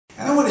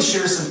And I want to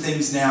share some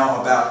things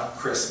now about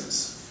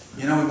Christmas.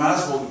 You know, we might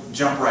as well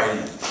jump right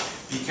in.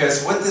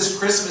 Because what this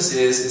Christmas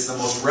is the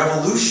most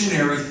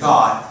revolutionary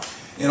thought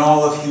in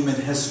all of human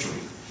history.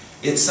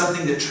 It's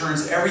something that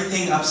turns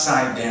everything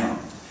upside down.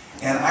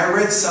 And I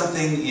read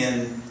something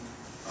in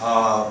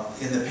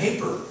the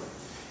paper.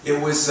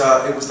 It was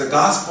the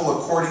Gospel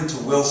according to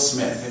Will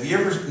Smith. Have you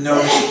ever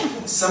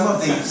noticed some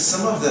of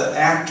the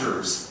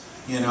actors,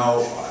 you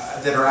know,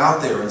 that are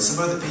out there, and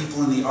some of the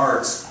people in the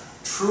arts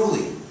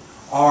truly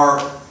are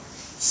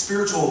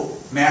spiritual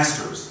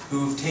masters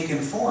who've taken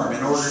form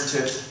in order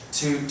to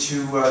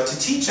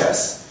teach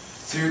us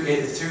through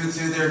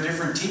their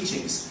different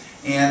teachings.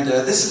 And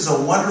this is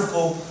a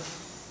wonderful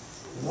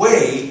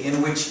way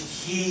in which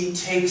he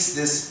takes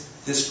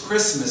this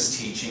Christmas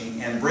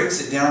teaching and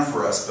breaks it down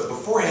for us. But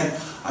beforehand,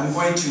 I'm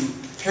going to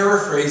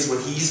paraphrase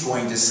what he's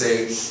going to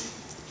say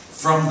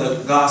from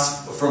the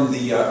gospel, from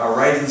the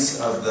writings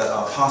of the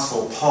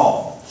Apostle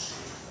Paul.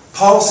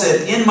 Paul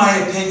said, "In my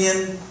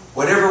opinion,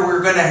 whatever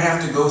we're going to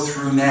have to go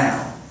through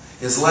now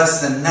is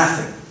less than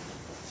nothing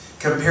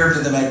compared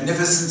to the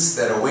magnificence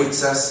that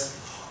awaits us.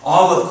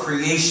 All of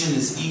creation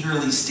is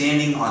eagerly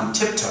standing on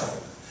tiptoe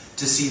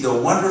to see the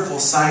wonderful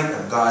sight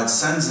of God's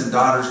sons and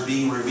daughters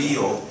being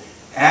revealed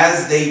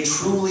as they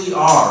truly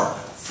are,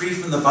 free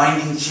from the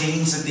binding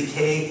chains of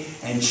decay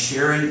and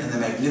sharing in the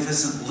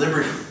magnificent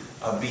liberty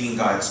of being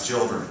God's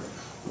children."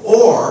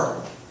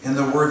 Or, in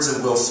the words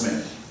of Will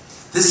Smith,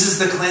 this is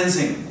the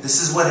cleansing.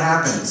 This is what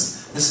happens.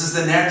 This is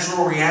the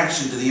natural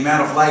reaction to the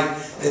amount of light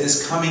that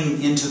is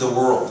coming into the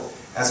world.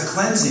 As a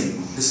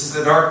cleansing, this is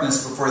the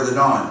darkness before the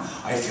dawn.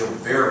 I feel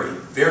very,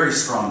 very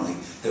strongly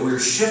that we're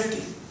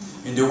shifting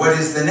into what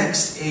is the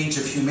next age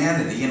of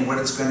humanity and what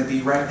it's going to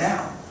be right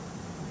now.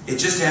 It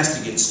just has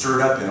to get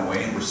stirred up in a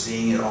way, and we're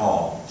seeing it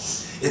all.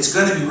 It's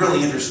going to be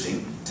really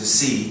interesting to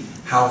see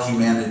how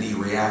humanity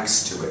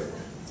reacts to it.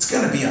 It's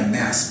going to be a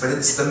mess, but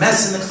it's the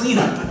mess and the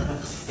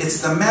cleanup.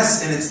 It's the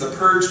mess and it's the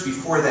purge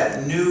before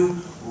that new,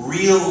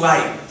 real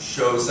light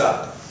shows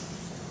up.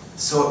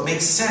 So it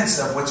makes sense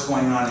of what's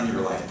going on in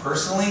your life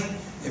personally.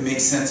 It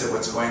makes sense of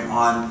what's going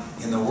on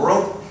in the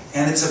world.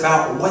 And it's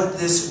about what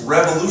this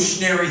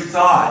revolutionary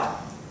thought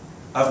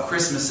of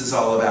Christmas is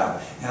all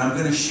about. And I'm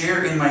going to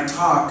share in my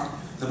talk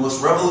the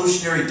most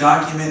revolutionary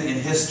document in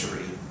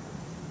history,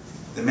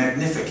 the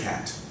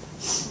Magnificat.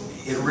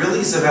 It really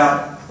is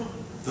about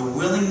the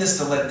willingness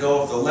to let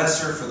go of the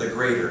lesser for the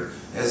greater.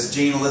 As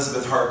Jane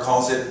Elizabeth Hart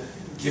calls it,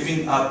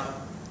 giving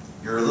up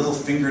your little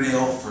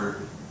fingernail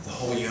for the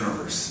whole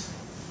universe.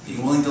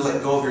 Being willing to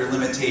let go of your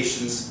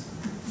limitations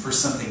for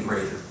something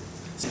greater.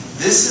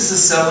 This is a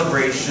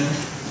celebration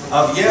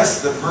of,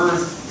 yes, the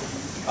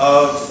birth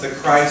of the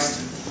Christ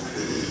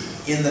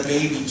in the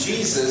baby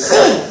Jesus,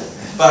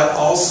 but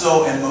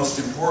also, and most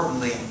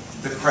importantly,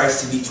 the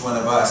Christ in each one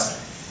of us.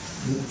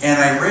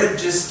 And I read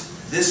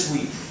just this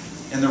week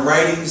in the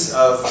writings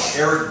of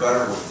Eric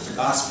Butterworth, the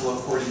Gospel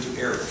according to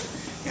Eric.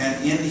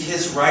 And in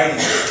his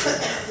writings,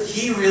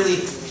 he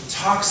really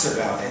talks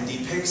about and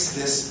depicts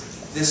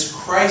this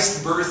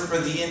Christ birth for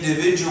the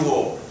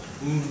individual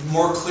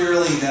more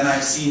clearly than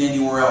I've seen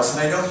anywhere else. And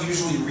I don't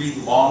usually read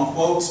long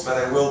quotes, but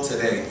I will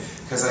today,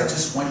 because I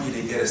just want you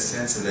to get a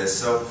sense of this.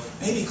 So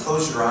maybe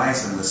close your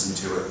eyes and listen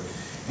to it.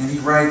 And he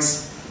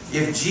writes,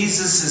 "If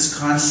Jesus'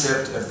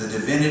 concept of the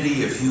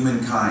divinity of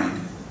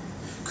humankind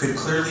could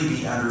clearly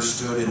be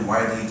understood and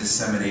widely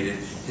disseminated,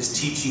 his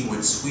teaching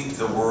would sweep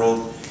the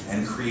world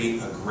and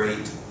create a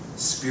great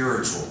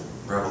spiritual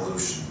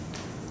revolution.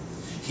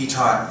 He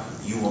taught,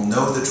 you will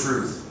know the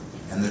truth,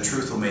 and the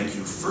truth will make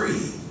you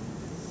free.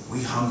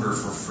 We hunger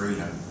for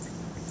freedom,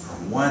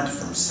 from want,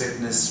 from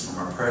sickness,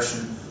 from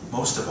oppression,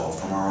 most of all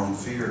from our own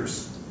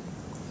fears.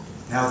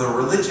 Now the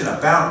religion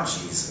about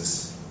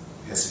Jesus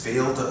has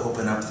failed to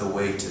open up the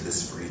way to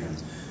this freedom,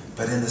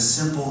 but in the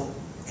simple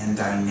and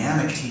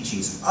dynamic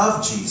teachings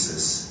of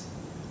Jesus,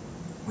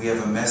 we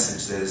have a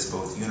message that is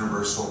both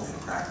universal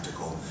and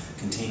practical,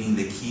 containing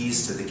the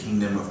keys to the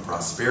kingdom of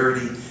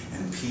prosperity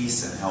and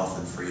peace and health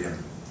and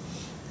freedom.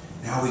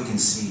 Now we can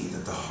see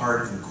that the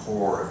heart and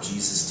core of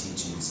Jesus'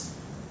 teachings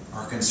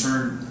are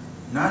concerned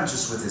not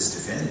just with his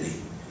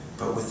divinity,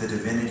 but with the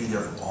divinity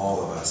of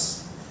all of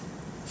us.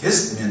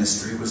 His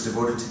ministry was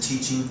devoted to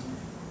teaching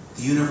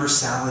the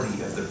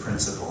universality of the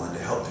principle and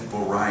to help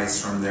people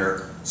rise from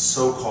their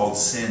so-called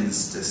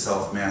sins to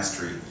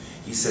self-mastery.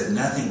 He said,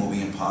 nothing will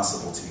be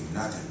impossible to you,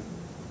 nothing.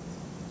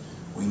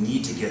 We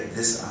need to get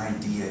this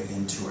idea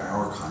into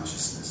our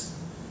consciousness,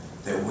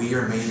 that we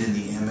are made in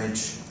the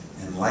image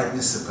and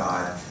likeness of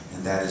God,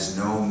 and that is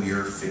no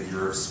mere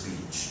figure of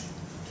speech.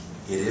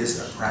 It is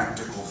a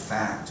practical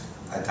fact,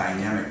 a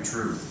dynamic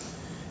truth.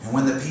 And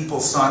when the people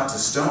sought to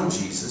stone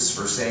Jesus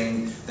for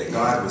saying that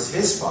God was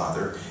his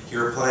Father, he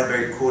replied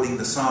by quoting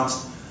the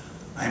Psalms,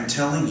 I am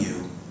telling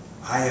you,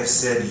 I have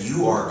said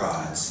you are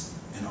gods,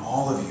 and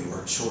all of you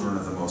are children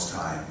of the Most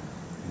High.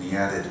 And he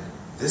added,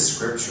 this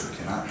scripture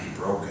cannot be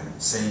broken,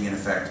 saying in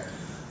effect,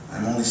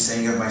 I'm only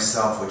saying of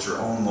myself what your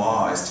own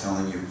law is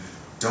telling you.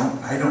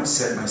 I don't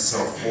set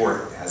myself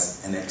forth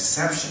as an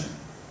exception.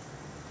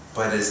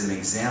 but as an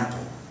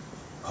example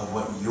of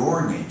what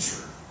your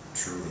nature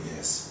truly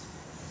is.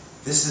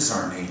 This is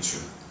our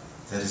nature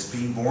that is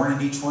being born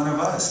in each one of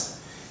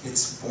us.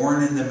 It's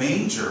born in the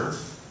manger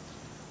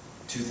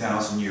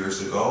 2,000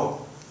 years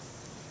ago,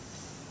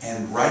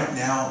 and right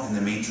now in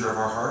the manger of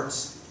our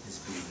hearts is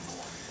being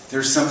born.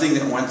 There's something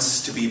that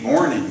wants to be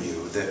born in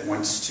you, that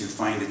wants to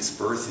find its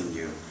birth in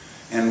you.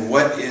 And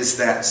what is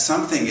that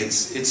something?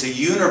 It's a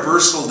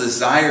universal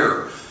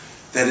desire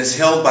that is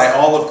held by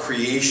all of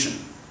creation.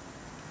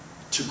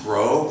 To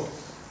grow,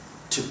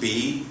 to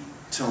be,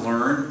 to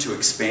learn, to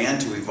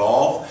expand, to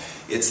evolve.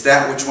 It's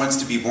that which wants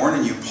to be born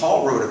in you.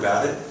 Paul wrote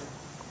about it.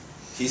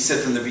 He said,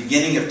 from the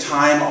beginning of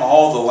time,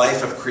 all the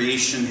life of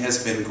creation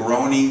has been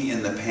groaning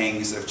in the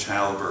pangs of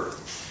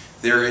childbirth.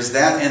 There is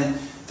that, and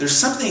there's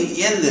something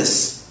in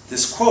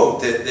this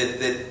quote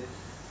that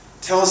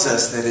tells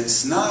us that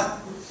it's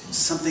not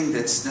something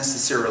that's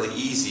necessarily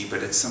easy,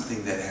 but it's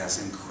something that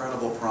has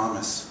incredible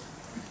promise.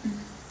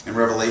 In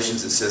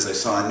Revelations it says, I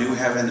saw a new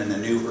heaven and a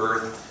new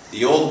earth.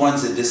 The old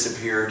ones had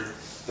disappeared.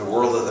 The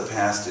world of the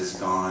past is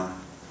gone.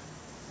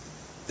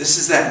 This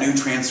is that new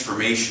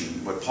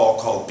transformation, what Paul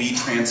called, be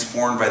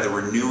transformed by the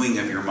renewing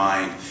of your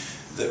mind.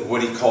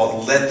 What he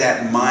called, let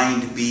that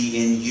mind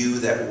be in you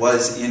that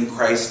was in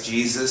Christ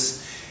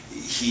Jesus.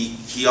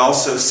 He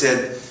also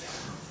said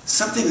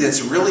something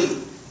that's really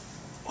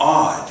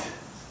odd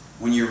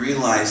when you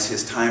realize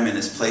his time and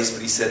his place,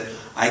 but he said,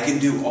 I can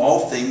do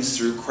all things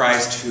through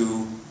Christ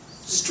who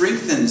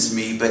strengthens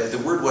me, but the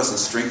word wasn't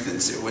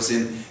strengthens. It was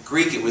in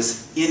Greek, it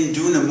was in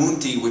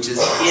dunamunti, which is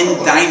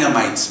in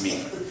dynamites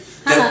me,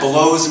 that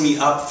blows me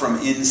up from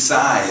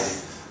inside.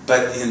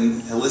 But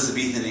in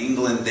Elizabethan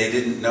England, they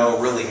didn't know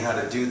really how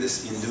to do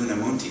this in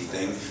dunamunti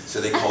thing, so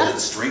they called it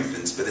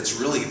strengthens. But it's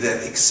really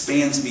that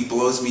expands me,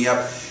 blows me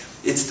up.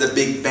 It's the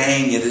big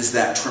bang. It is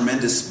that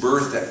tremendous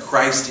birth, that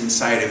Christ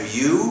inside of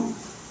you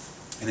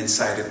and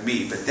inside of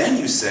me. But then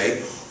you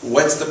say,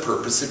 what's the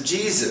purpose of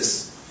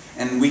Jesus?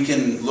 And we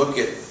can look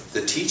at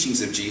the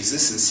teachings of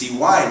Jesus and see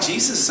why.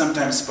 Jesus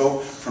sometimes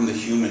spoke from the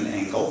human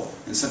angle,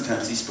 and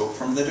sometimes he spoke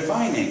from the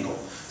divine angle.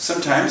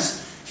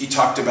 Sometimes he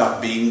talked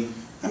about being,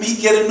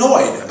 he'd get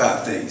annoyed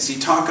about things.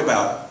 He'd talk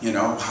about,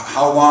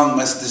 how long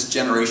must this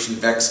generation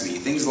vex me?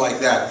 Things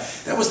like that.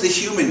 That was the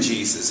human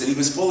Jesus, and he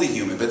was fully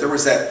human. But there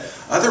was that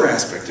other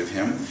aspect of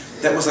him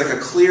that was like a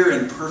clear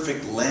and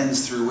perfect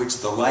lens through which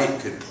the light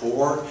could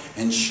pour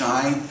and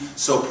shine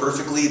so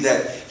perfectly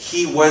that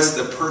he was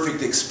the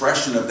perfect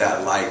expression of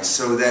that light,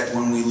 so that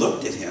when we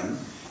looked at him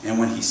and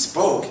when he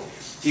spoke,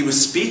 he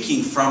was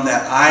speaking from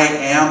that I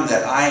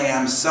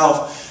am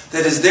self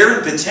that is there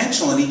in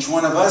potential in each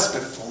one of us,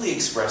 but fully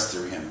expressed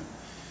through him.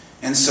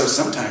 And so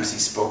sometimes he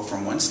spoke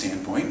from one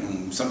standpoint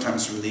and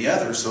sometimes from the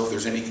other, so if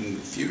there's any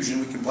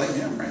confusion, we can blame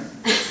him, right?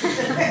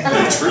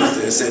 The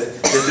truth is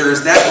that there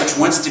is that which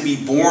wants to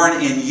be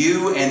born in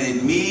you and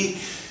in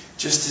me,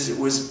 just as it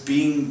was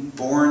being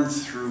born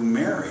through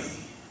Mary.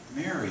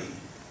 Mary.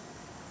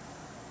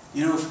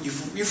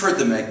 You've heard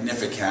the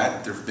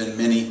Magnificat. There have been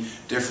many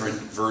different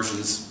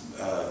versions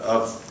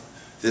of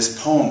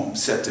this poem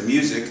set to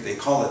music. They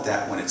call it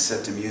that when it's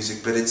set to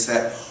music, but it's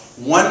that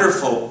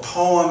wonderful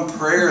poem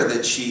prayer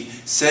that she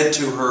said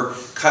to her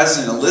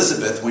cousin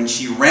Elizabeth when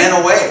she ran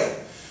away.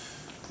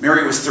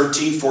 Mary was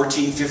 13,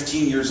 14,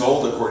 15 years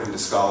old, according to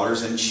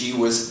scholars, and she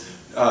was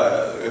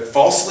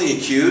falsely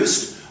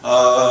accused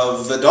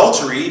of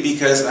adultery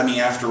because,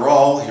 after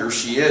all, here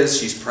she is,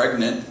 she's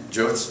pregnant.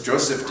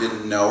 Joseph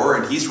didn't know her,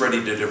 and he's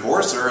ready to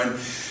divorce her, and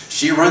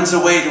she runs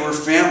away to her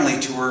family,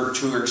 to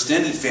her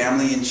extended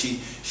family, and she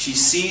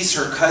sees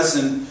her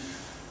cousin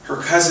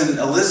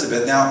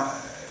Elizabeth. Now,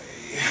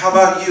 how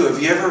about you?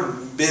 Have you ever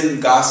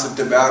been gossiped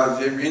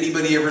about? Have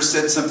anybody ever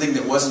said something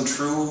that wasn't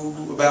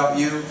true about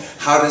you?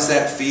 How does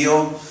that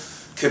feel?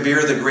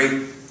 Kabir, the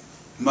great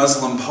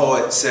Muslim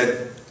poet,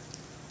 said,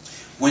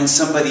 when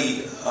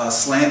somebody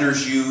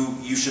slanders you,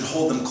 you should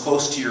hold them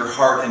close to your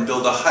heart and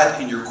build a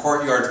hut in your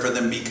courtyard for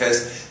them,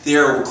 because they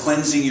are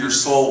cleansing your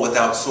soul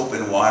without soap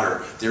and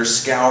water. They're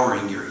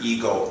scouring your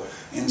ego.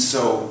 And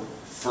so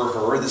for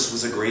her, this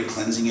was a great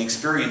cleansing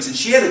experience. And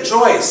she had a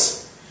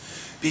choice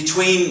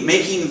between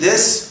making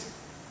this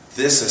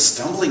a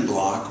stumbling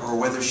block, or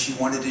whether she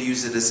wanted to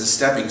use it as a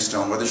stepping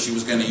stone, whether she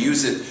was going to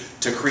use it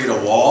to create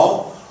a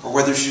wall, or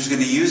whether she was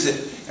going to use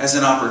it as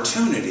an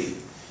opportunity.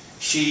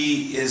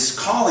 She is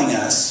calling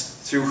us,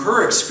 through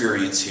her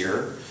experience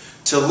here,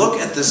 to look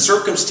at the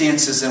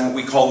circumstances and what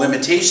we call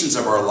limitations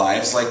of our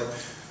lives, like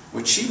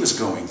what she was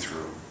going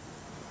through,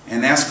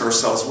 and ask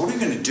ourselves, what are we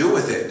going to do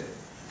with it?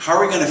 How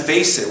are we going to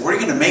face it? What are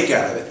we going to make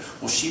out of it?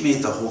 Well, she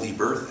made the holy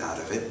birth out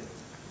of it.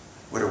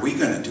 What are we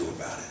going to do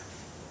about it?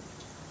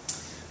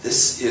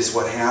 This is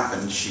what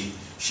happened. She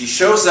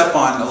shows up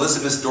on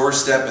Elizabeth's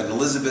doorstep, and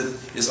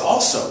Elizabeth is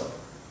also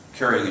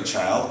carrying a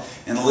child.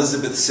 And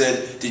Elizabeth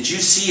said, did you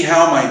see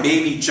how my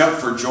baby jumped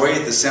for joy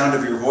at the sound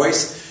of your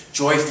voice?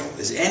 Joyful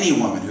is any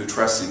woman who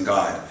trusts in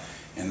God.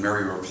 And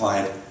Mary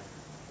replied,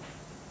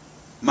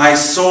 my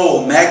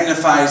soul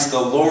magnifies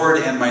the Lord,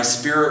 and my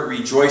spirit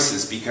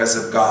rejoices because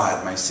of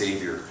God, my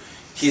Savior.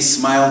 He has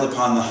smiled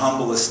upon the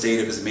humble estate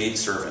of his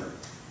maidservant.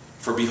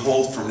 For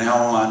behold, from now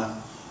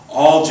on,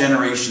 all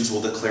generations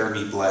will declare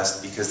me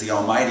blessed, because the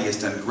Almighty has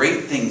done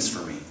great things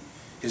for me.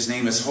 His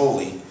name is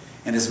holy,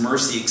 and his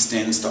mercy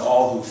extends to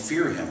all who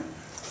fear him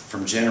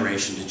from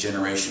generation to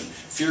generation.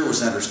 Fear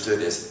was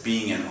understood as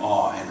being in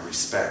awe and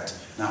respect,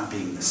 not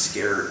being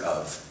scared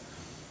of.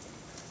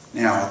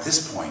 Now, at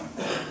this point,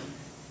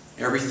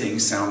 everything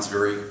sounds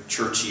very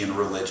churchy and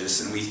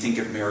religious, and we think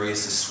of Mary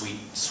as a sweet,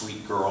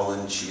 sweet girl,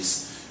 and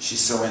she's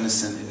so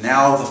innocent, and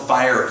now the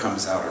fire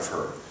comes out of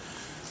her.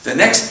 The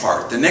next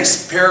part, the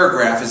next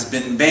paragraph has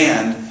been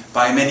banned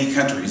by many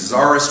countries.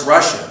 Tsarist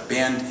Russia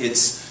banned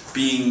its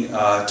being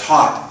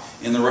taught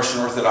in the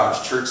Russian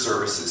Orthodox church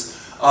services.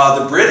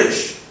 The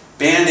British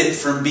banned it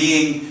from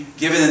being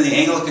given in the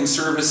Anglican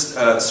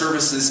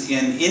services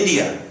in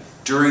India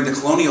during the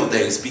colonial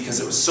days because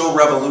it was so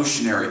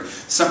revolutionary.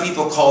 Some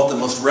people call it the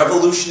most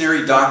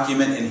revolutionary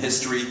document in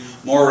history,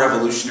 more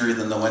revolutionary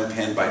than the one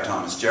penned by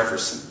Thomas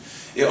Jefferson.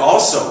 It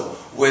also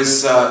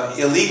was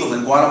illegal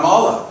in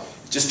Guatemala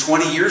just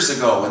 20 years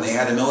ago when they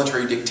had a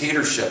military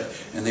dictatorship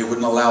and they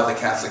wouldn't allow the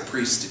Catholic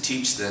priests to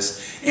teach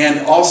this.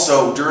 And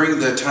also during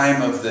the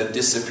time of the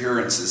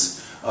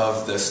disappearances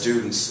of the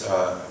students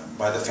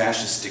by the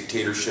fascist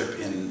dictatorship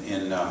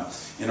in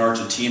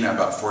Argentina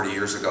about 40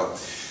 years ago.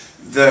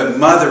 The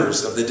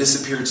mothers of the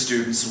disappeared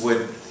students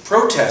would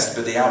protest,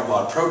 but they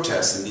outlawed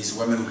protests, and these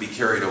women would be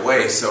carried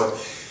away. So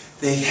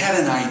they had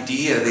an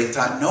idea. They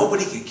thought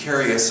nobody could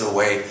carry us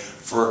away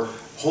for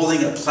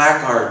holding up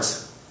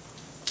placards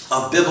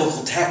of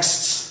biblical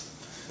texts.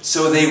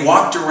 So they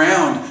walked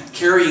around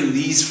carrying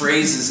these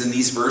phrases and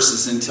these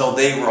verses until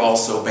they were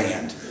also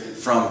banned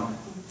from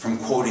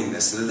quoting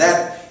this. So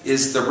that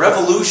is the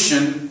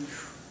revolution.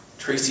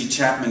 Tracy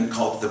Chapman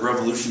called it the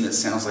revolution that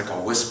sounds like a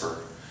whisper.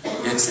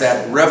 It's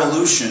that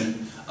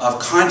revolution of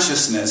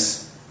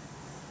consciousness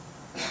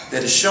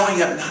that is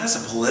showing up not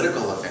as a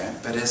political event,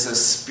 but as a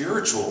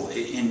spiritual,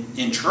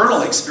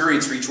 internal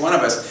experience for each one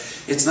of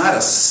us. It's not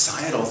a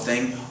societal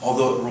thing,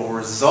 although it will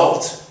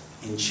result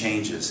in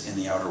changes in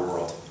the outer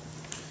world.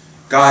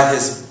 God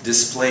has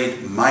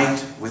displayed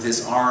might with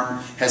his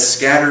arm, has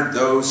scattered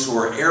those who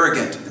are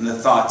arrogant in the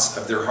thoughts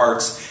of their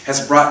hearts,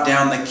 has brought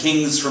down the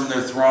kings from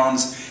their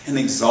thrones and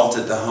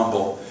exalted the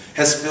humble,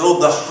 has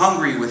filled the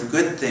hungry with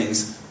good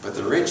things, but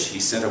the rich he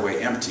sent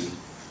away empty.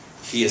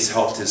 He has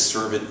helped his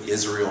servant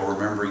Israel,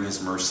 remembering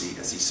his mercy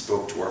as he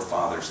spoke to our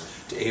fathers,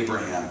 to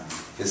Abraham,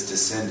 his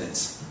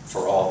descendants,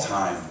 for all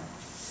time.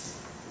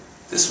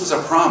 This was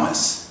a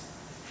promise.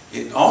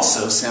 It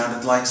also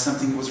sounded like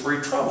something that was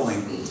very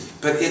troubling.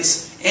 But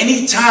it's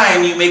any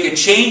time you make a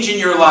change in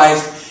your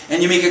life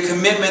and you make a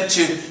commitment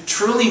to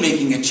truly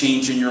making a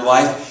change in your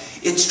life,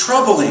 it's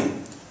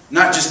troubling.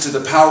 Not just to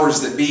the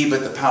powers that be,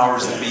 but the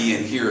powers that be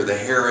in here, the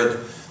Herod,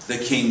 the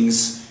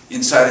kings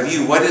inside of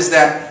you. What is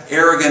that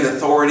arrogant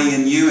authority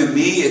in you and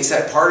me? It's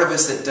that part of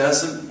us that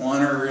doesn't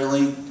want to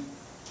really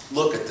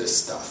look at this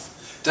stuff.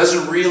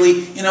 Doesn't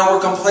really, we're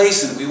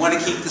complacent. We want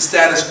to keep the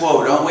status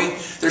quo, don't we?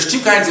 There's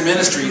two kinds of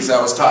ministries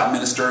I was taught in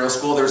ministerial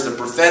school. There's the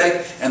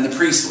prophetic and the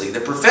priestly.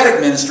 The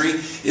prophetic ministry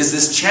is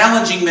this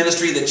challenging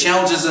ministry that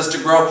challenges us to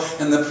grow,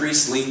 and the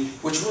priestly,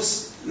 which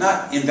was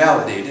not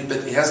invalidated, but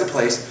it has a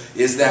place,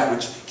 is that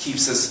which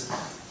keeps us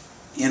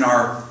in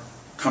our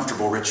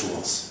comfortable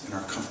rituals, in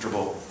our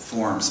comfortable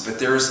forms. But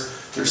there's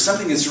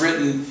something that's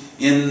written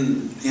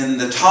in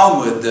the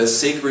Talmud, the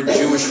sacred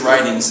Jewish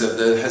writings of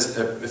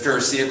the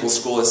Pharisaical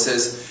school. It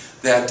says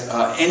that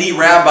any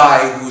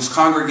rabbi whose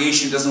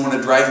congregation doesn't want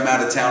to drive him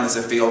out of town is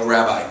a failed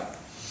rabbi.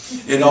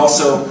 It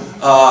also,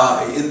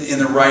 in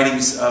the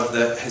writings of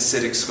the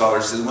Hasidic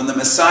scholars, says when the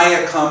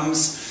Messiah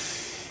comes,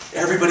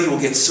 everybody will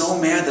get so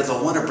mad that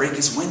they'll want to break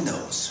his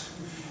windows.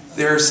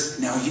 There's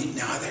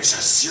a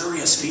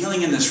serious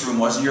feeling in this room.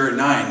 Wasn't here at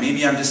 9?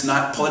 Maybe I'm just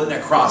not putting it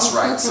across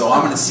right. So I'm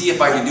going to see if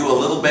I can do a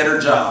little better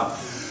job.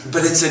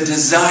 But it's a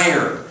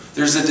desire.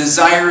 There's a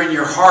desire in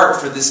your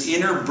heart for this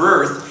inner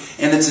birth,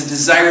 and it's a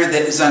desire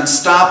that is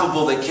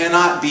unstoppable, that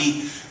cannot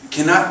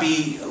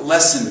be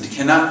lessened,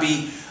 cannot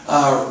be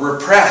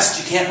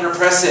repressed. You can't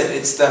repress it.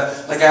 It's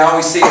like I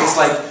always say, it's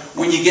like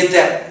when you get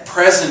that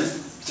present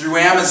through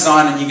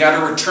Amazon and you got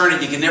to return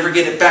it, you can never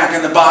get it back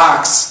in the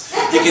box.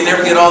 You can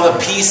never get all the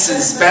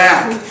pieces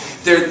back.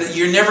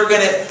 You're never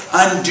going to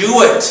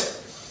undo it.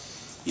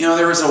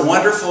 There was a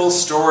wonderful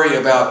story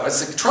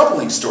it's a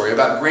troubling story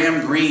about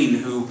Graham Greene,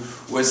 who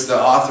was the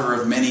author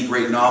of many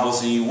great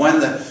novels, and he won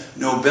the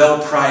Nobel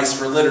Prize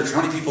for Literature.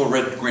 How many people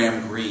read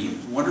Graham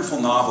Greene?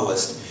 Wonderful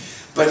novelist.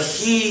 But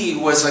he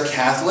was a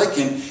Catholic,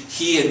 and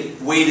he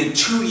had waited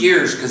 2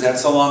 years, because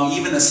that's how long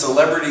even a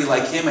celebrity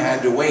like him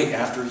had to wait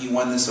after he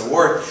won this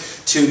award,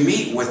 to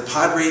meet with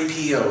Padre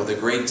Pio, the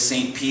great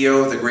Saint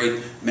Pio, the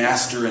great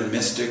master and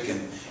mystic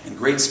and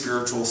great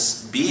spiritual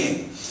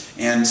being.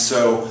 And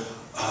so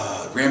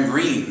Graham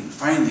Greene,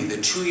 finally,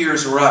 the 2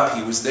 years were up.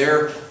 He was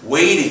there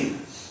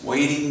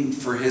waiting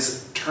for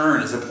his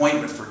turn, his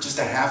appointment for just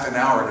a half an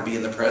hour to be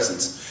in the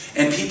presence.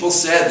 And people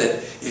said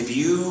that if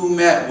you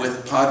met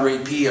with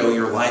Padre Pio,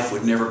 your life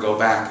would never go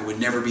back. It would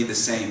never be the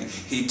same.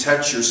 He'd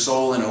touch your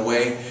soul in a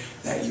way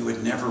that you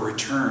would never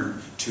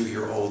return to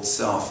your old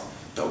self.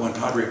 But when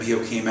Padre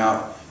Pio came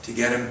out to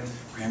get him,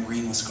 Graham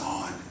Greene was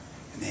gone.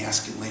 And they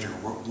asked him later,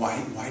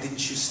 why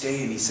didn't you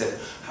stay? And he said,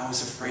 I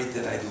was afraid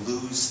that I'd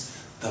lose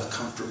the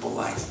comfortable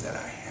life that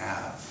I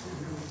have.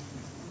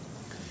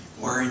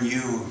 Where in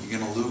you, you're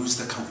going to lose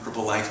the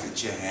comfortable life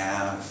that you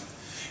have.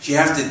 You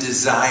have to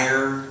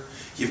desire.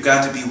 You've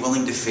got to be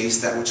willing to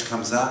face that which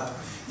comes up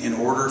in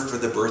order for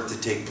the birth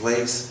to take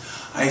place.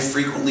 I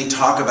frequently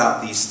talk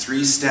about these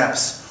 3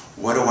 steps.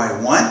 What do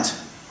I want?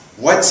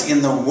 What's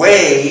in the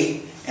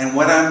way? And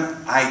what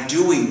am I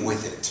doing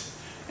with it?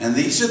 And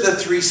these are the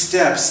 3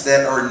 steps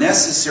that are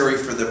necessary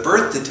for the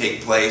birth to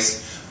take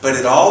place. But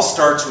it all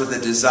starts with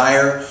a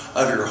desire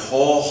of your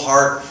whole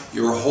heart,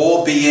 your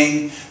whole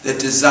being, the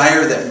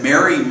desire that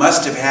Mary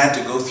must have had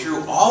to go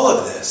through all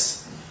of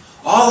this.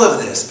 All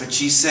of this. But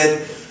she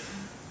said,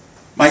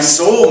 my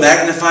soul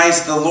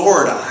magnifies the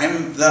Lord.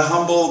 I'm the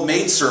humble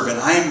maidservant.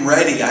 I'm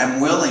ready.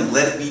 I'm willing.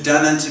 Let it be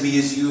done unto me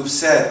as you have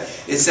said.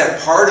 It's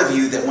that part of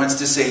you that wants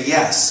to say,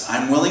 yes,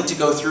 I'm willing to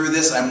go through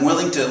this. I'm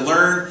willing to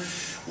learn.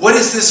 What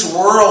is this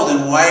world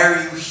and why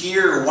are you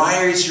here?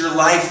 Why is your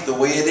life the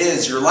way it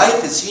is? Your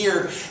life is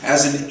here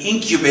as an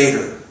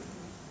incubator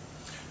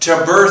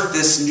to birth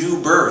this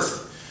new birth.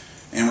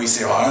 And we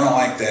say, well, I don't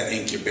like that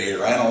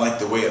incubator. I don't like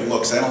the way it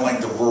looks. I don't like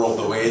the world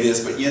the way it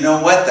is. But you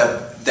know what?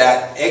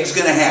 That egg's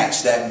going to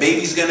hatch. That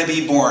baby's going to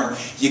be born.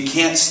 You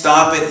can't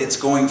stop it. It's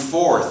going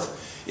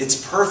forth.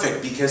 It's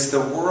perfect because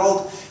the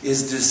world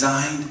is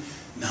designed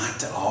not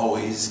to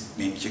always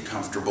make you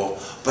comfortable,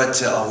 but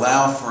to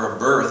allow for a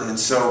birth. And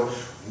so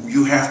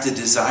you have to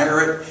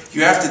desire it.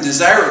 You have to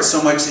desire it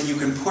so much that you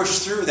can push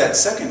through that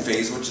second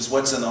phase, which is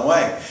what's in the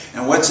way.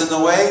 And what's in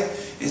the way?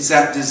 It's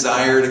that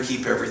desire to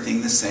keep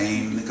everything the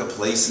same, the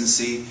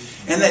complacency,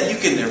 and that you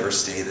can never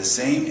stay the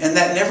same, and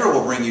that never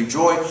will bring you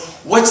joy.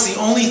 What's the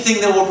only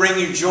thing that will bring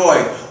you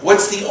joy?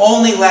 What's the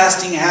only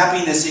lasting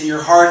happiness in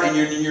your heart and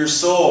in your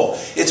soul?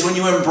 It's when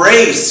you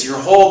embrace your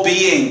whole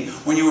being,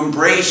 when you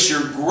embrace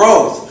your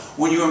growth,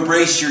 when you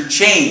embrace your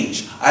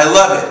change. I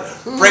love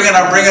it. Bring it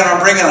on, bring it on,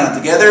 bring it on.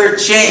 Together,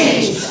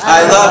 change.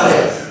 I love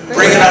it.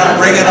 Bring it on,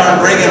 bring it on,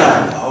 bring it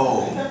on.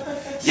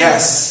 Oh,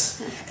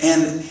 yes.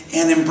 And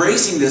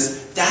embracing this,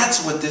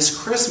 that's what this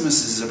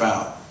Christmas is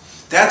about.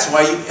 That's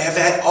why you have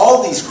had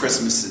all these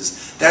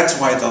Christmases. That's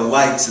why the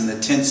lights and the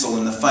tinsel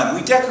and the fun.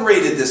 We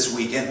decorated this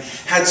week and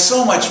had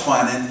so much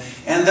fun.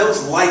 And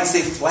those lights,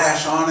 they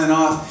flash on and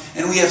off.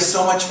 And we have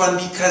so much fun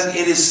because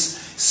it is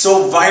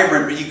so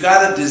vibrant. But you've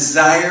got to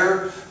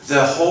desire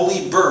the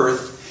holy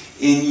birth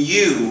in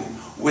you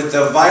with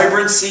the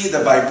vibrancy,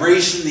 the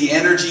vibration, the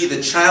energy,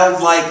 the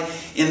childlike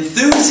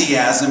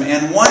enthusiasm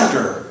and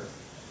wonder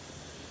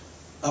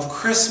of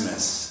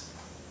Christmas.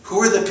 Who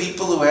are the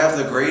people who have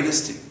the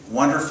greatest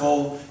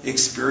wonderful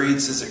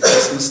experiences at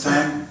Christmas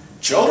time?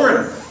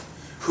 Children.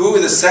 Who are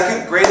the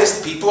second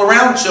greatest people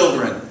around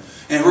children?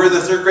 And who are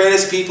the third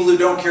greatest people who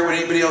don't care what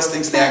anybody else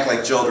thinks? They act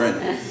like children.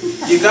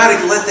 You've got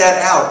to let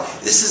that out.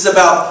 This is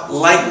about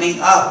lightening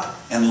up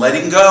and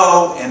letting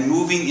go and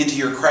moving into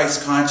your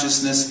Christ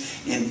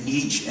consciousness in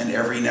each and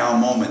every now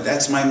moment.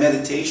 That's my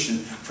meditation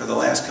for the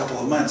last couple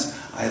of months.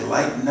 I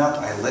lighten up,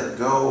 I let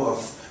go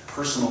of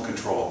personal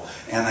control,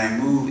 and I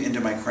move into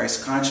my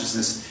Christ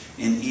consciousness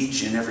in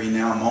each and every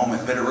now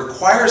moment. But it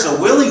requires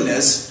a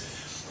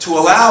willingness to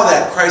allow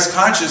that Christ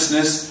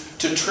consciousness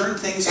to turn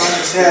things on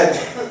its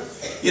head.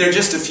 You know,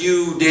 just a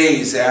few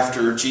days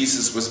after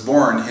Jesus was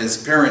born,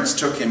 his parents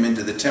took him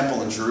into the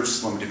temple in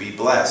Jerusalem to be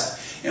blessed.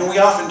 And we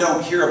often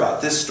don't hear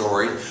about this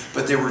story,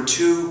 but there were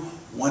 2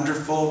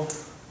 wonderful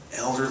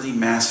elderly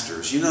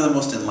masters. You know, the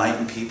most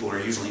enlightened people are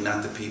usually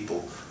not the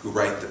people who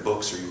write the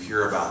books or you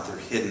hear about. They're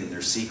hidden,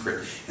 they're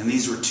secret. And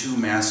these were 2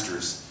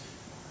 masters,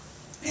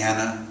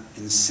 Anna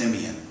and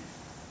Simeon.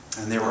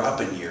 And they were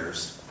up in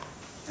years.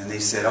 And they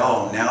said,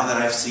 oh, now that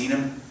I've seen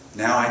him,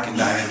 now I can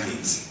die in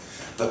peace.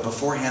 But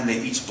beforehand,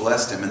 they each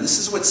blessed him. And this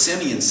is what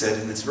Simeon said,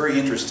 and it's very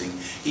interesting.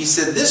 He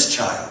said, this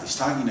child, he's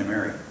talking to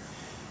Mary,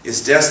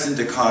 is destined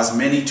to cause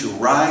many to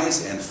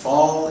rise and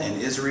fall in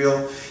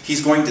Israel.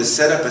 He's going to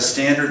set up a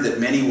standard that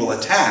many will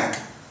attack,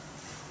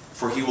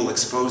 for he will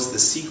expose the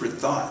secret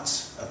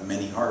thoughts of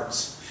many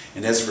hearts.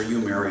 And as for you,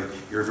 Mary,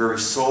 your very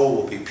soul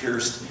will be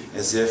pierced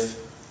as if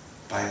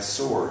by a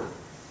sword.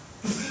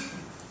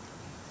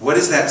 What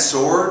is that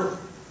sword?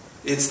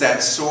 It's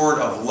that sword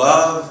of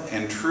love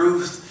and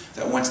truth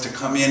that wants to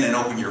come in and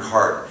open your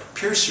heart.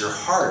 Pierce your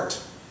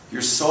heart,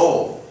 your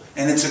soul.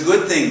 And it's a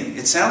good thing.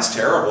 It sounds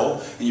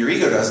terrible, and your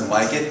ego doesn't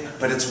like it,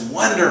 but it's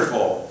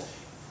wonderful.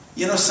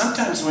 You know,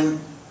 sometimes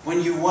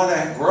when you want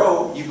to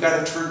grow, you've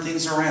got to turn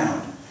things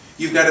around.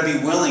 You've got to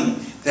be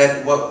willing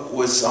that what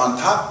was on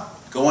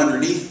top go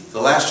underneath. The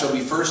last shall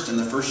be first, and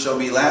the first shall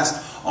be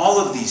last. All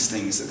of these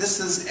things. This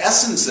is the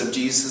essence of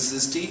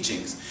Jesus'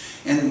 teachings.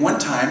 And one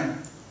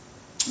time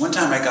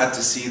I got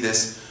to see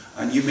this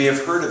And you may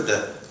have heard of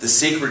the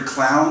sacred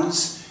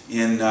clowns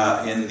in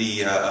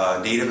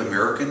the Native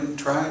American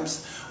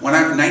tribes. In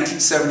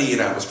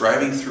 1978, I was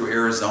driving through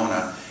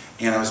Arizona,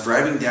 and I was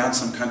driving down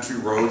some country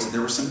roads, and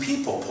there were some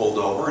people pulled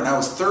over, and I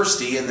was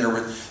thirsty, and they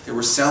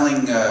were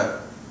selling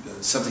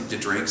something to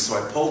drink, so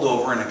I pulled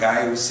over, and a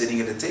guy was sitting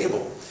at a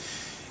table.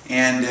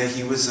 And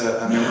he was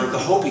a member of the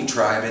Hopi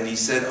tribe, and he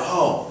said,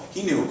 oh,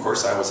 he knew, of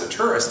course, I was a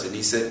tourist, and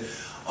he said,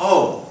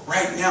 oh,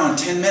 right now in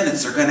 10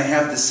 minutes they're going to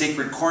have the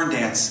sacred corn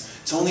dance.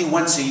 It's only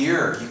once a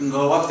year. You can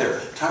go up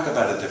there. Talk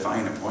about a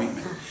divine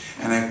appointment.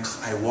 And I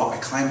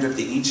climbed up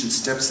the ancient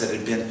steps that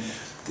had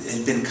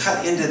been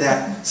cut into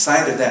that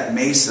side of that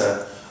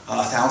mesa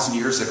 1,000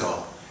 years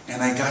ago.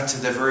 And I got to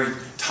the very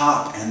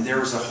top, and there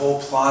was a whole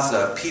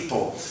plaza of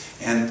people.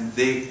 And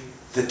the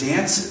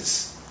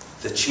dances,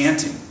 the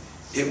chanting,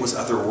 it was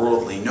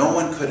otherworldly. No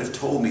one could have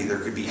told me there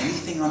could be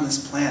anything on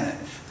this planet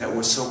that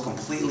was so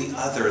completely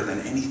other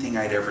than anything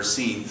I'd ever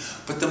seen.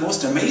 But the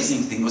most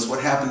amazing thing was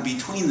what happened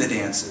between the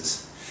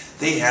dances.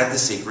 They had the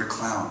sacred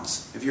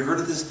clowns. Have you heard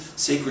of the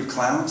sacred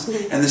clowns?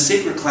 And the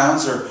sacred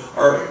clowns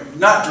are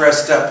not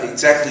dressed up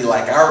exactly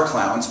like our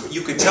clowns, but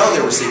you could tell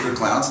they were sacred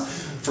clowns.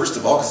 First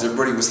of all, because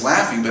everybody was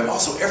laughing, but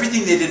also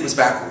everything they did was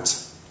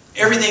backwards.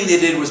 Everything they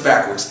did was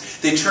backwards.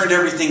 They turned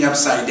everything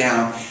upside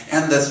down.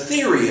 And the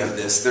theory of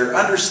this, their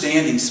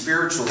understanding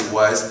spiritually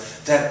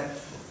was that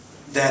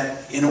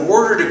in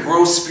order to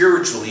grow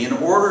spiritually, in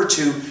order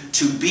to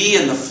be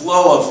in the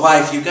flow of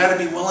life, you've got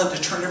to be willing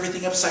to turn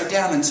everything upside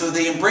down. And so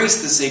they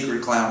embraced the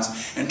sacred clowns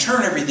and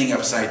turn everything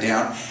upside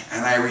down.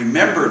 And I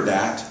remembered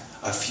that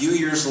a few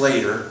years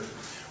later,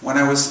 when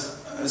it was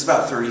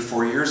about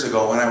 34 years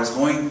ago, when I was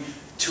going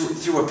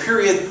through a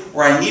period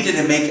where I needed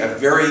to make a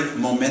very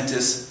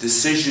momentous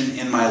decision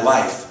in my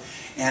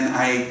life. And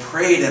I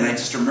prayed, and I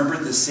just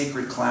remembered the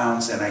sacred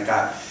clowns, and I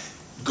got,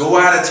 go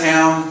out of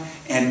town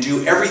and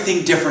do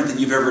everything different than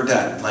you've ever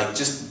done. Like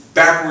just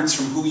backwards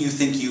from who you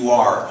think you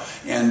are.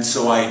 And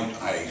so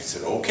I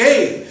said,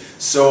 okay.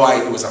 So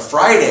it was a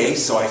Friday,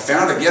 so I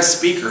found a guest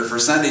speaker for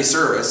Sunday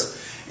service.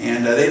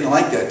 And they didn't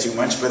like that too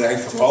much, but I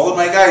followed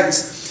my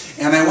guidance.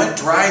 And I went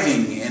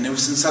driving, and it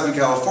was in Southern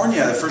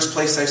California. The first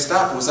place I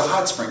stopped was a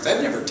hot springs.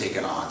 I'd never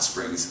taken a hot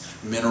springs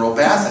mineral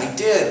bath. I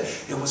did.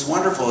 It was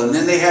wonderful. And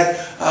then they had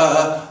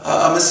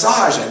a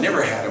massage. I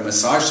never had a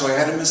massage, so I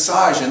had a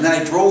massage. And then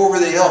I drove over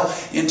the hill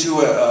into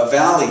a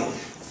valley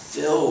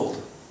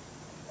filled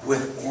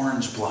with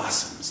orange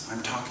blossoms.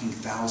 I'm talking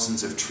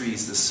thousands of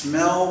trees. The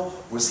smell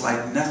was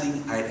like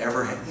nothing I'd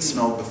ever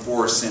smelled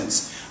before or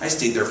since. I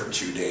stayed there for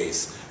 2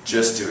 days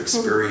just to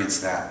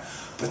experience that.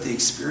 But the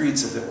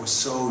experience of it was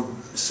so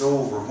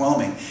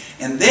overwhelming.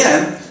 And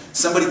then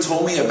somebody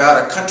told me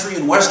about a country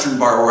and western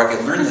bar where I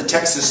could learn the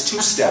Texas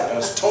two-step. I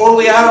was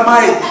totally out of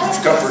my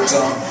comfort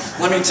zone.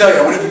 Let me tell you,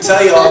 I won't even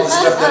tell you all the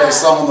stuff that I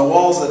saw on the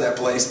walls of that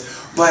place.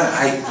 But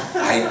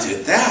I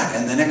did that.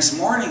 And the next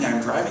morning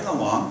I'm driving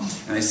along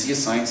and I see a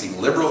sign saying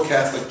Liberal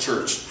Catholic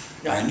Church.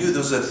 I knew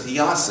those are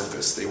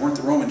theosophists. They weren't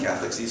the Roman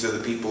Catholics. These are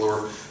the people who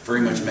are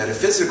very much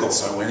metaphysical.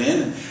 So I went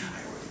in and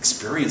I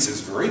experienced it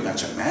was very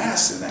much a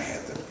mass, and I had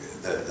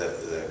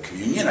the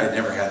communion. I'd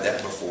never had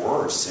that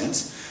before or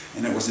since,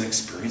 and it was an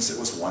experience that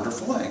was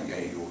wonderful. I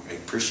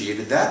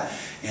appreciated that.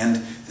 And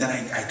then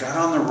I got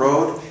on the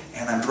road,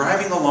 and I'm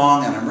driving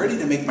along, and I'm ready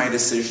to make my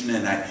decision,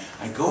 and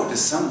I go into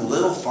some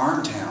little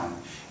farm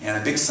town, and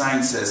a big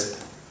sign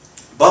says,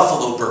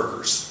 Buffalo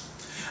Burgers.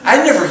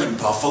 I'd never eaten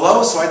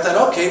buffalo, so I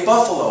thought, okay,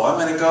 buffalo. I'm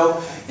going to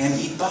go and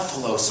eat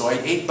buffalo. So I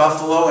ate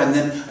buffalo, and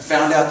then I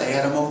found out they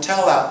had a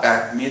motel out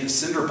back made of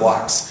cinder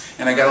blocks.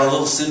 And I got a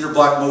little cinder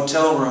block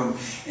motel room,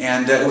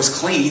 and it was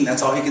clean.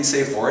 That's all you can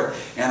say for it.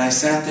 And I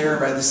sat there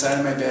by the side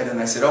of my bed, and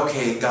I said,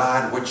 okay,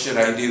 God, what should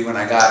I do? And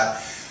I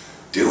got,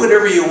 do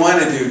whatever you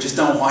want to do, just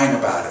don't whine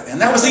about it.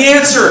 And that was the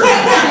answer.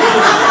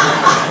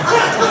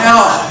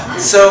 Now,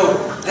 so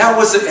that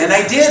was it, and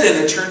I did,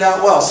 and it turned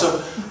out well.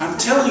 So I'm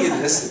telling you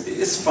this,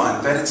 it's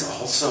fun, but it's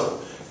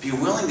also be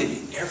willing to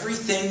eat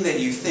everything that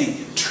you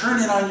think.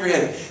 Turn it on your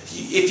head.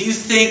 If you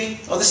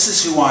think, oh, this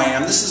is who I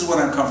am, this is what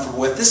I'm comfortable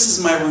with, this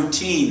is my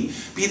routine,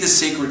 be the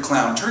sacred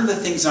clown. Turn the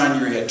things on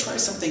your head. Try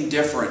something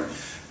different.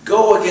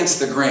 Go against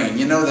the grain.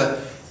 You know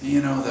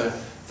the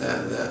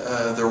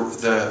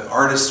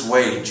artist's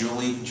way,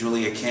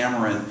 Julia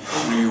Cameron.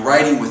 When you're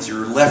writing with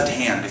your left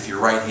hand, if you're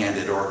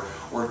right-handed, or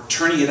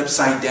turning it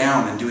upside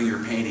down and doing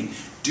your painting.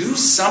 Do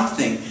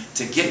something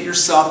to get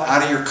yourself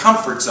out of your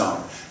comfort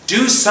zone.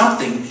 Do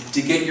something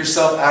to get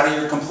yourself out of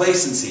your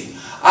complacency.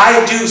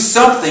 I do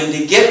something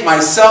to get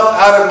myself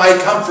out of my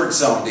comfort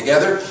zone.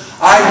 Together?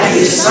 I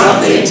do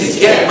something to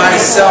get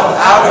myself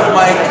out of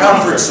my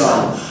comfort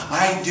zone.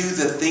 I do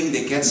the thing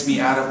that gets me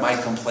out of my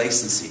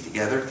complacency.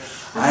 Together?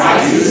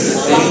 I do the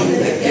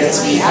thing that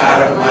gets me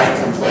out of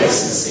my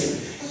complacency.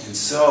 And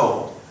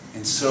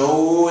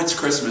so it's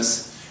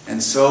Christmas.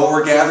 And so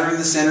we're gathering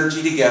this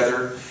energy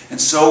together. And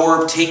so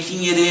we're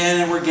taking it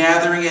in and we're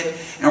gathering it.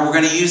 And we're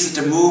going to use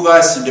it to move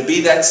us and to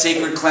be that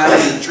sacred clown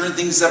and turn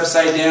things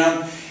upside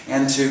down.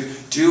 And to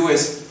do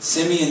as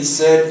Simeon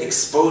said,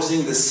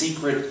 exposing the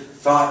secret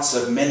thoughts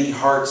of many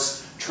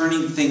hearts,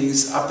 turning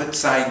things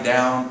upside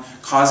down,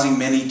 causing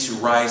many to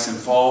rise and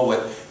fall.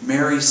 What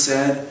Mary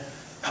said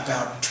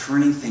about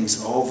turning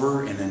things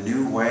over in a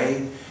new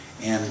way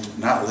and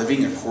not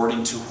living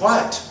according to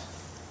what?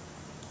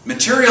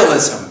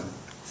 Materialism.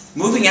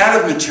 Moving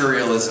out of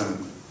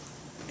materialism.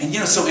 And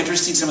so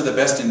interesting, some of the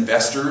best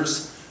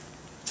investors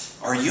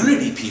are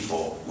unity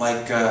people,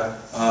 like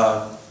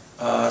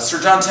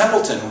Sir John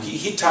Templeton.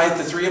 He tithed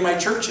the 3 of my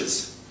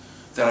churches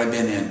that I've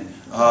been in.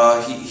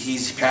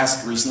 He's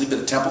passed recently, but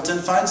the Templeton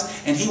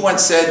funds, and he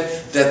once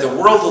said that the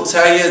world will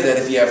tell you that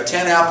if you have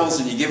 10 apples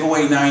and you give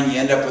away 9, you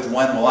end up with 1.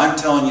 Well, I'm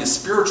telling you,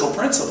 spiritual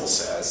principle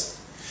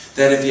says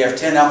that if you have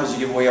 10 apples, you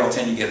give away all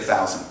 10, you get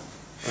 1,000.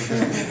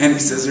 And he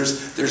says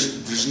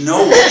there's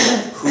no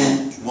one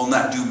who will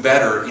not do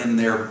better in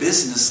their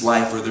business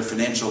life or their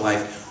financial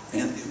life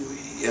than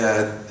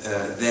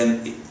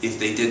if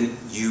they didn't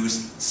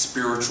use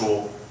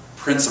spiritual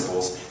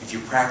principles. If you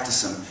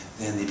practice them,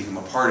 then they become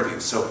a part of you.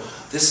 So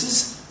this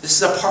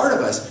is a part of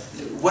us.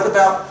 What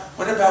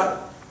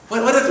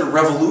other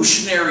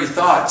revolutionary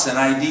thoughts and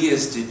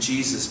ideas did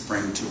Jesus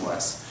bring to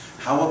us?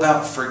 How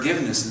about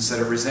forgiveness instead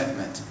of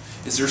resentment?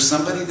 Is there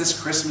somebody this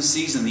Christmas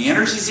season? The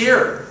energy's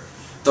here.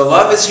 The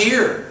love is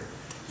here.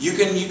 You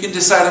can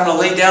decide, I'm going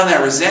to lay down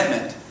that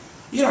resentment.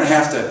 You don't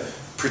have to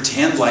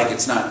pretend like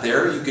it's not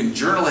there. You can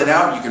journal it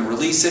out. You can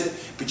release it.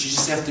 But you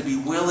just have to be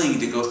willing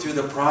to go through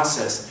the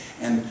process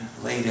and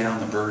lay down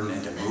the burden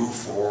and to move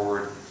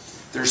forward.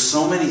 There's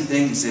so many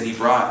things that he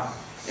brought.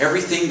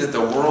 Everything that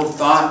the world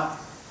thought,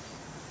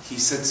 he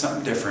said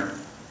something different.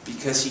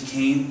 Because he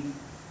came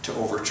to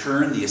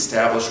overturn the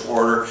established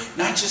order,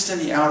 not just in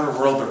the outer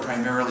world, but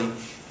primarily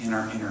in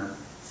our inner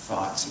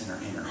thoughts, in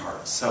our inner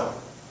hearts. So,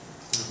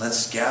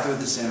 let's gather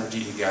this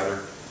energy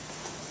together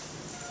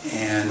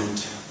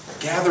and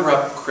gather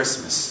up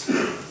Christmas.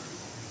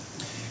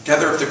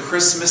 Gather up the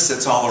Christmas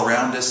that's all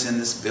around us in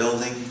this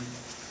building.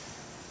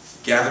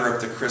 Gather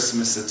up the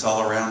Christmas that's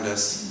all around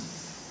us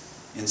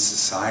in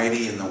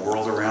society, in the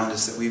world around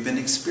us that we've been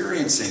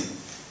experiencing,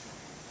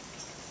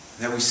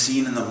 that we've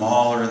seen in the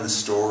mall or in the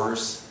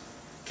stores.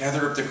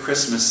 Gather up the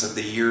Christmas of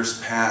the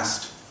years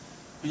past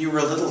when you were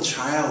a little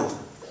child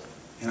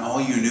and all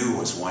you knew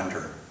was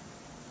wonder.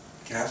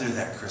 Gather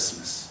that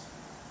Christmas.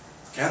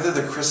 Gather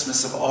the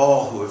Christmas of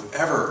all who have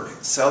ever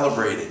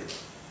celebrated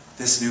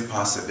this new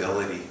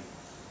possibility.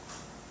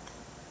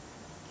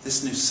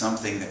 This new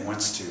something that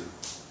wants to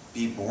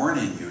be born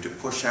in you, to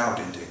push out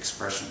into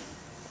expression.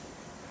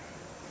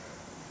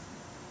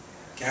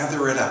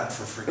 Gather it up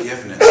for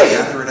forgiveness.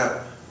 Gather it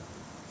up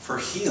for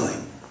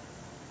healing.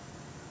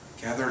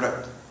 Gather it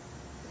up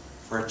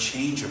for a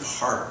change of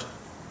heart.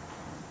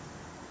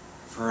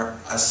 For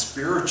a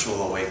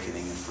spiritual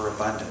awakening and for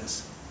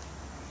abundance.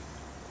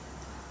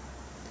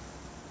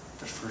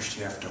 But first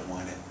you have to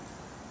want it.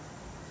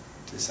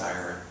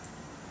 Desire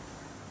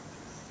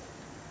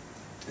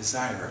it.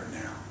 Desire it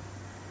now.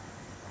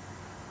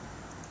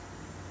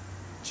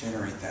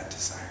 Generate that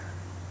desire.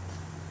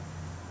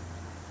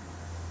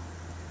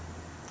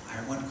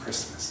 I want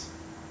Christmas.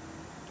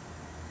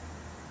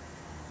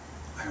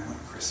 I want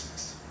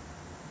Christmas.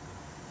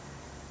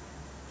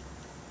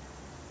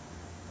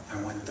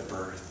 I want the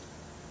birth.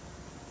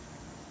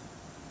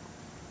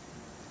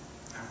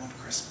 I want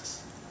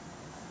Christmas.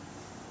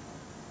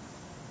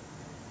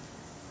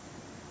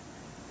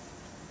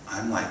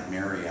 I'm like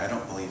Mary. I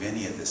don't believe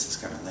any of this is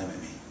going to limit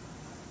me.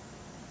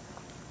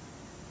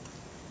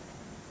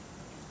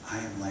 I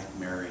am like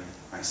Mary.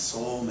 My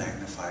soul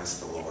magnifies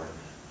the Lord.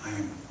 I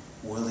am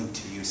willing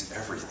to use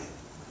everything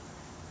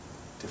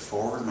to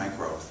forward my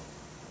growth,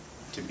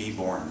 to be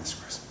born this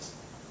Christmas.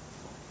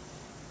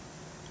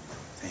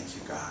 Thank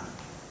you, God.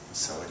 And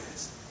so it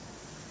is.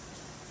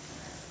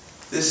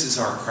 This is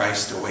our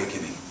Christ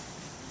awakening.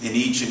 In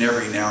each and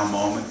every now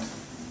moment,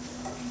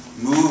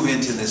 move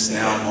into this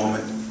now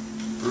moment.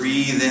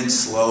 Breathe in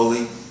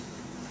slowly.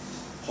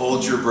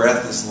 Hold your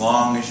breath as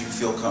long as you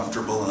feel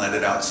comfortable and let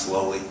it out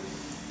slowly.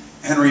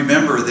 And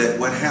remember that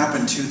what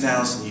happened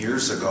 2,000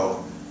 years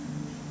ago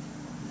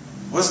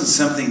wasn't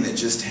something that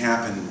just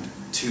happened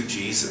to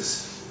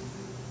Jesus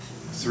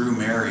through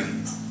Mary.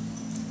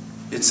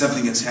 It's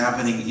something that's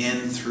happening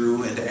in,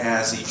 through, and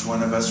as each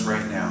one of us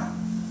right now.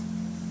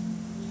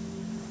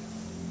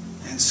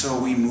 And so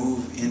we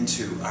move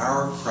into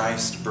our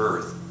Christ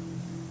birth.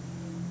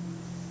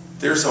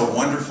 There's a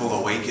wonderful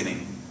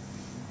awakening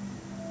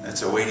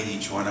that's awaiting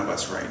each one of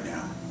us right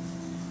now.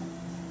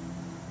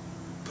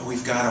 But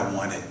we've got to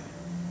want it.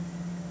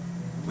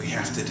 We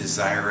have to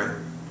desire it.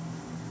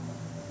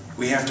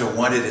 We have to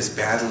want it as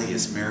badly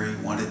as Mary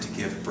wanted to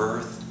give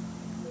birth.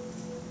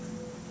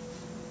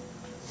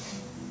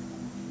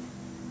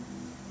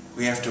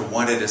 We have to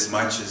want it as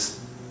much as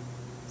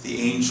the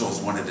angels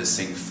wanted to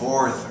sing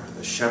forth, or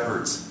the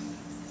shepherds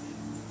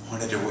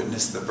wanted to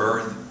witness the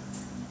birth.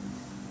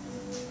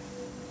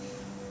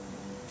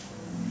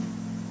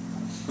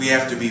 We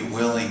have to be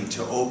willing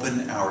to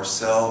open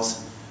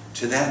ourselves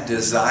to that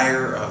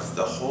desire of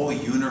the whole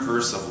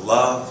universe of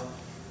love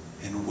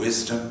and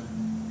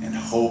wisdom and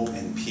hope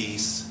and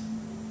peace,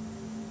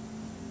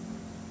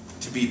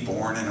 to be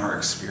born in our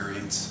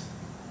experience.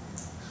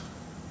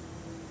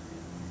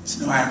 It's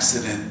no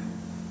accident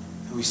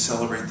that we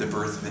celebrate the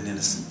birth of an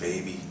innocent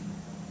baby.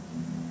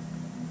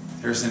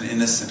 There's an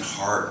innocent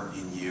heart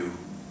in you.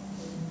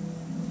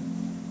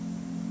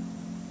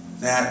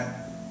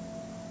 That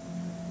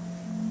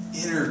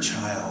inner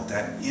child,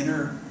 that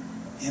inner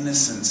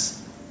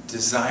innocence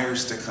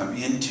desires to come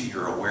into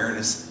your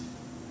awareness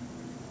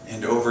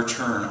and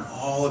overturn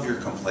all of your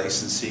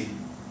complacency,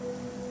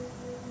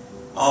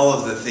 all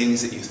of the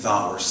things that you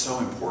thought were so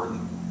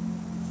important,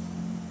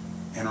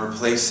 and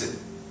replace it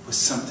with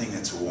something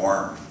that's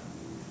warm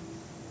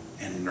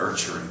and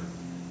nurturing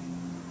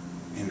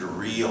and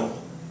real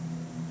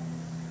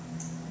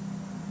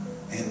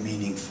and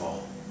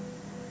meaningful.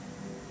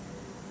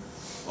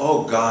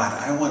 Oh God,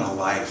 I want a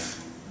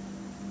life,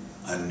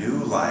 a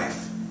new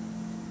life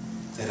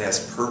that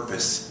has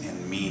purpose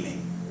and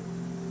meaning.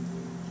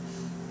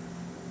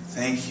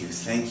 Thank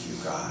you,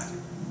 God.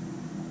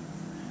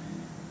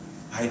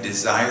 I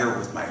desire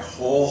with my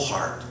whole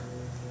heart,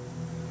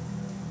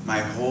 my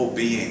whole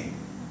being,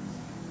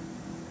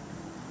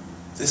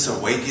 this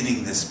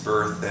awakening, this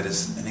birth that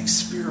is an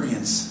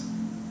experience,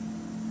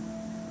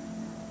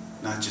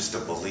 not just a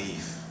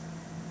belief.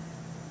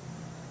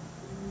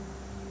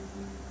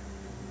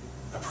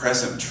 A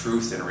present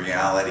truth and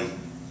reality,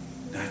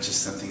 not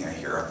just something I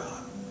hear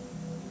about.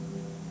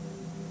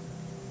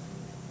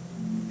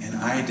 And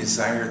I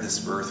desire this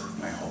birth with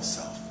my whole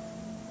self.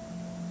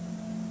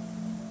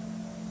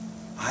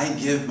 I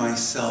give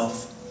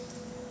myself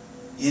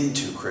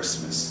into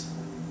Christmas.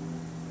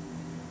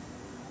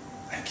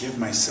 I give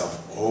myself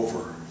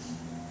over.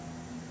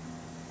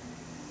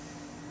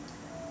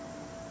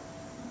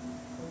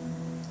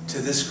 To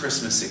this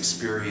Christmas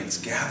experience,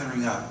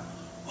 gathering up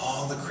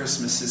all the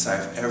Christmases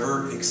I've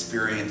ever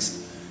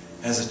experienced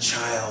as a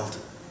child,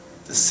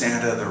 the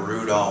Santa, the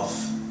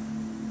Rudolph,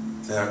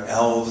 the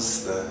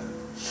elves, the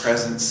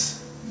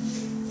presents,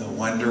 the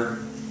wonder.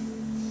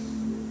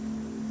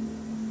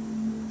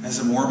 As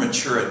a more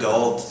mature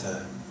adult,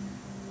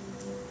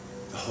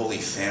 the Holy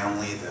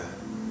Family,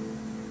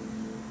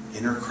 the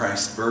inner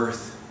Christ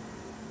birth.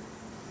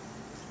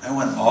 I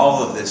want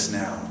all of this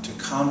now to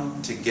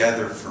come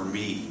together for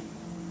me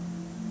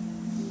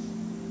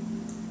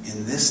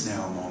in this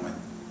now moment,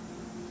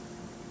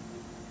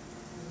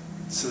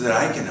 so that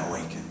I can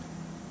awaken.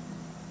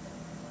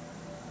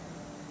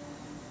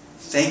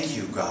 Thank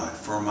you, God,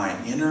 for my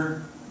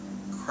inner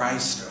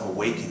Christ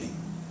awakening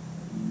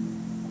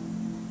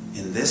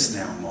in this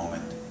now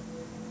moment.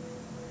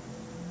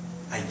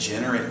 I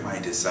generate my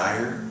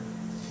desire.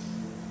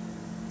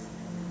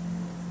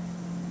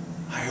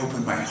 I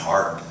open my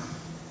heart.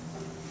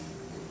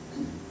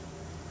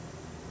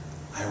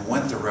 I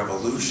want the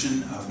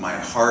revolution of my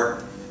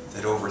heart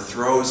that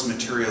overthrows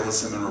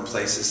materialism and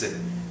replaces it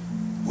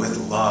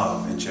with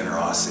love and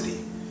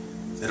generosity,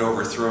 that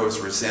overthrows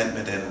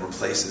resentment and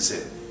replaces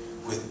it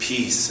with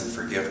peace and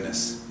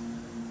forgiveness,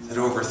 that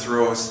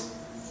overthrows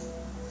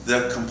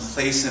the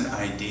complacent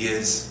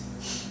ideas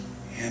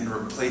and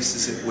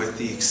replaces it with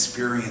the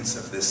experience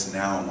of this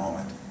now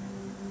moment.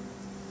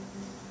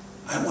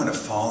 I want to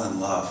fall in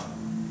love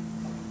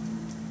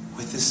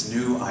with this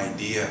new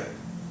idea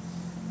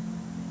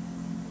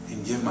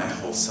and give my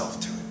whole self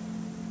to it.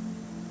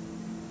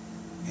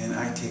 And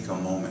I take a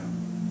moment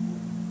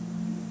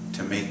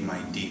to make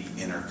my deep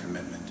inner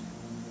commitment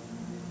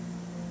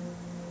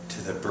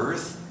to the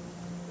birth,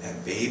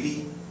 that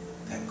baby,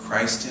 that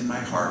Christ in my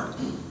heart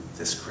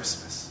this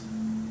Christmas.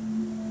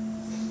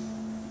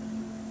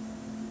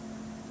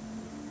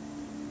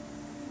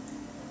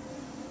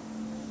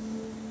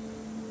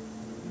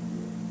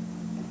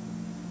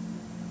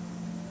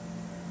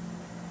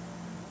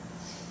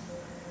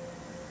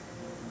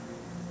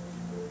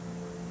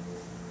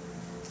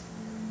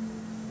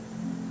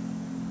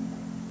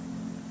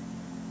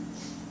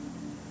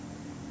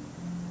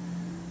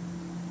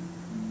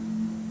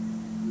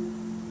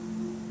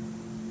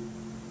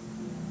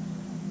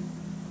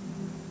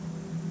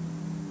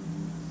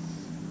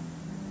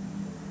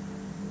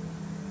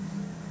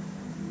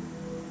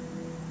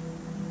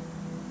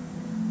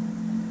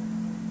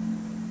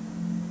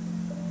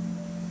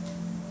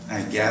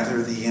 I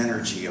gather the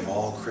energy of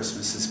all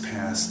Christmases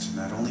past,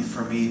 not only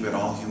for me, but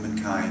all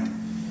humankind,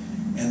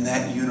 and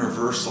that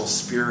universal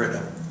spirit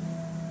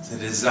of the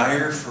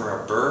desire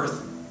for a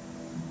birth,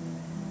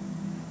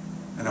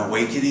 an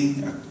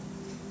awakening,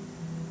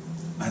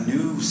 a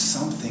new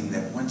something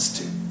that wants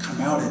to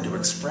come out into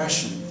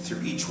expression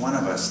through each one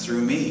of us,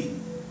 through me.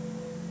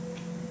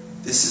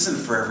 This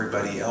isn't for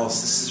everybody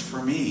else, this is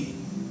for me.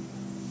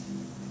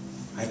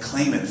 I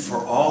claim it for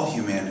all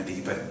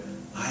humanity, but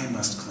I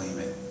must claim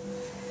it.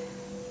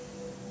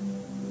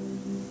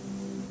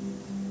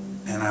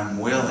 And I'm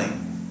willing,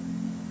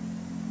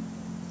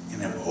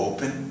 and I'm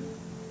open,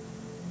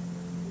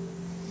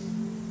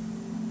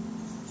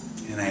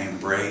 and I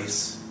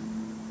embrace,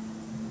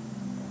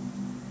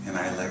 and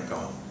I let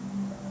go.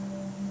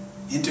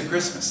 Into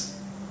Christmas.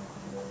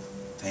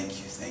 Thank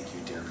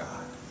you, dear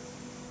God.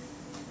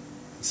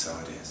 And so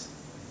it is.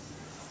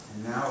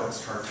 And now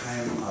it's our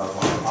time of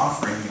our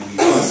offering, and we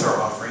bless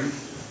our offering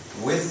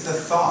with the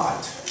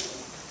thought,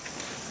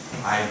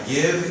 I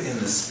give in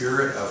the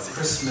spirit of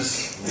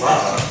Christmas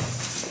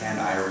love, and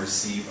I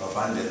receive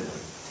abundantly.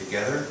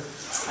 Together,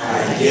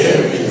 I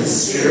give in the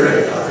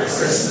spirit of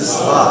Christmas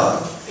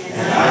love,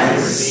 and I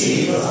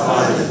receive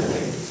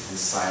abundantly. And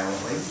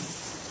silently.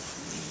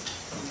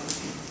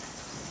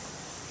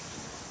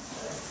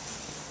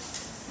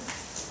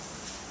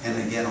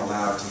 And again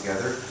aloud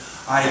together.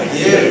 I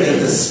give in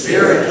the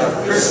spirit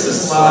of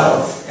Christmas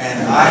love,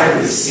 and I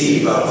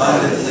receive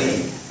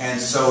abundantly. And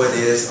so it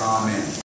is. Amen.